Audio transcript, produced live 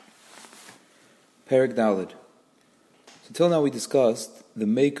Perek Daled. So till now we discussed the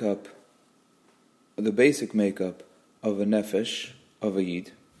basic makeup of a nefesh, of a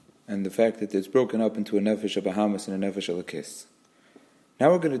yid, and the fact that it's broken up into a nefesh of Bahamas and a nefesh of Lakis.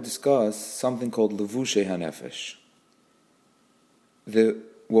 Now we're going to discuss something called Levushe HaNefesh.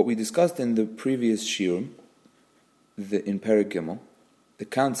 What we discussed in the previous shiurim, in Perek Gimel, the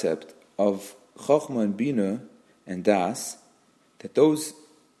concept of Chochma and Bina and Das, that those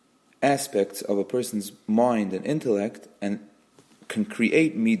aspects of a person's mind and intellect and can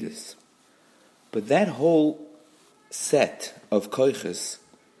create midas. But that whole set of koiches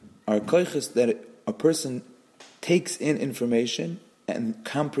are koiches that a person takes in information and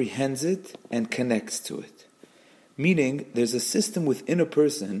comprehends it and connects to it. Meaning, there's a system within a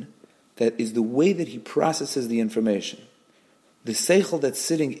person that is the way that he processes the information. The seichel that's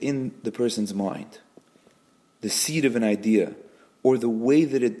sitting in the person's mind, the seed of an idea, or the way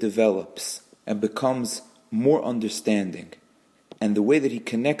that it develops and becomes more understanding, and the way that he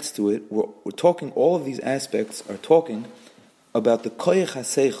connects to it. We're talking, all of these aspects are talking about the koyach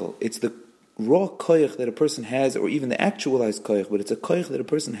ha-seichel. It's the raw koyach that a person has, or even the actualized koyach, but it's a koyach that a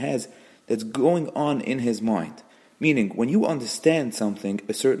person has that's going on in his mind. Meaning, when you understand something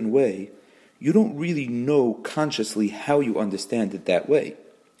a certain way, you don't really know consciously how you understand it that way.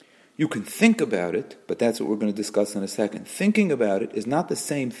 You can think about it, but that's what we're going to discuss in a second. Thinking about it is not the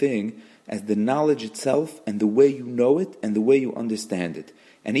same thing as the knowledge itself and the way you know it and the way you understand it.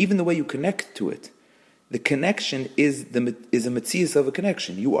 And even the way you connect to it. The connection is a metzias of a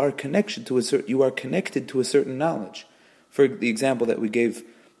connection. You are connected to a certain knowledge. For the example that we gave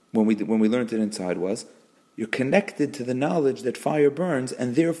when we learned it inside was, you're connected to the knowledge that fire burns,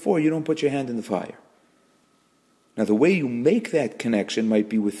 and therefore you don't put your hand in the fire. Now, the way you make that connection might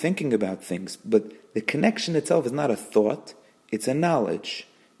be with thinking about things, but the connection itself is not a thought, it's a knowledge,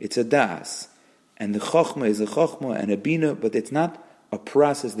 it's a das. And the chokhmah is a chokhmah and a bina, but it's not a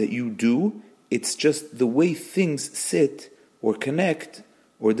process that you do, it's just the way things sit or connect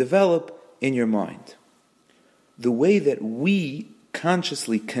or develop in your mind. The way that we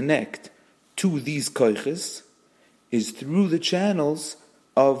consciously connect to these koiches is through the channels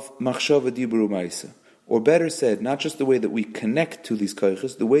of machshava dibur u'maisa. Or better said, not just the way that we connect to these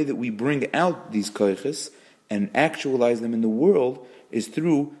koiches, the way that we bring out these koiches and actualize them in the world is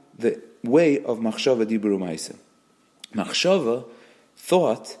through the way of machshava dibur u'maisa. Machshava,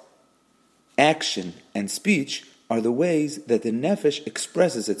 thought, action, and speech are the ways that the nefesh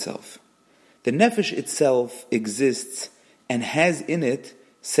expresses itself. The nefesh itself exists and has in it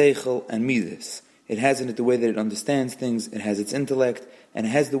seichel and midas. It has in it the way that it understands things, it has its intellect, and it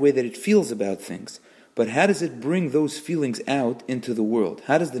has the way that it feels about things. But how does it bring those feelings out into the world?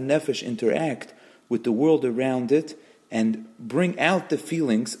 How does the nefesh interact with the world around it and bring out the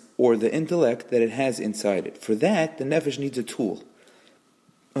feelings or the intellect that it has inside it? For that, the nefesh needs a tool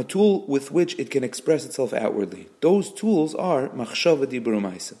with which it can express itself outwardly. Those tools are machshava dibur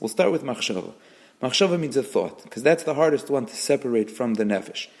u'maisa. We'll start with machshava. Machshava means a thought, because that's the hardest one to separate from the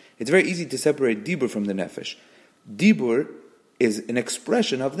nefesh. It's very easy to separate dibur from the nefesh. Dibur is an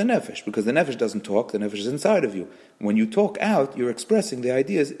expression of the nefesh, because the nefesh doesn't talk, the nefesh is inside of you. When you talk out, you're expressing the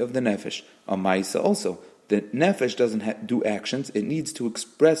ideas of the nefesh. A maisa also. The nefesh doesn't do actions, it needs to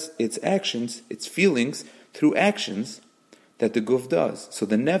express its actions, its feelings, through actions that the guf does. So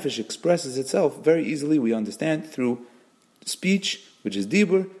the nefesh expresses itself very easily, we understand, through speech, which is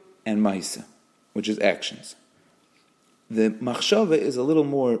dibur, and maisa, which is actions. The machshava is a little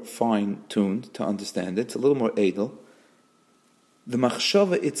more fine-tuned to understand it, it's a little more edel. The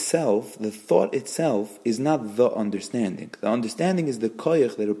machshava itself, the thought itself, is not the understanding. The understanding is the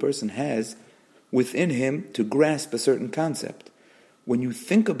koyach that a person has within him to grasp a certain concept. When you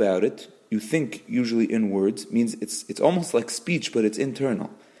think about it, you think usually in words, means it's almost like speech, but it's internal.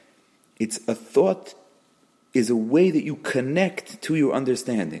 It's a thought is a way that you connect to your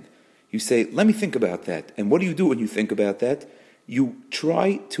understanding. You say, let me think about that. And what do you do when you think about that? You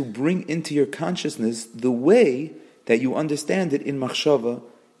try to bring into your consciousness the way that you understand it in machshava,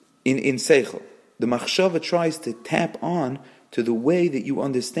 in seichel. The machshava tries to tap on to the way that you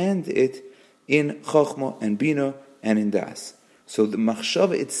understand it in chokhmah and bina and in das. So the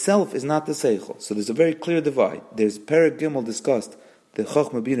machshava itself is not the seichel. So there's a very clear divide. There's Perek Gimel discussed the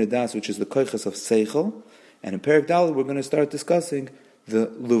chokhmah bina das, which is the koiches of seichel, and in Perek Daled we're going to start discussing the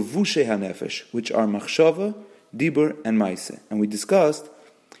levushe hanefesh, which are machshava, dibur, and maise. And we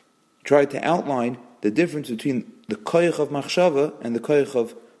tried to outline the difference between the koyach of machshava and the koyach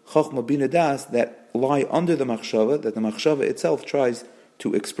of chokhmah bina das that lie under the machshava, that the machshava itself tries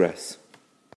to express.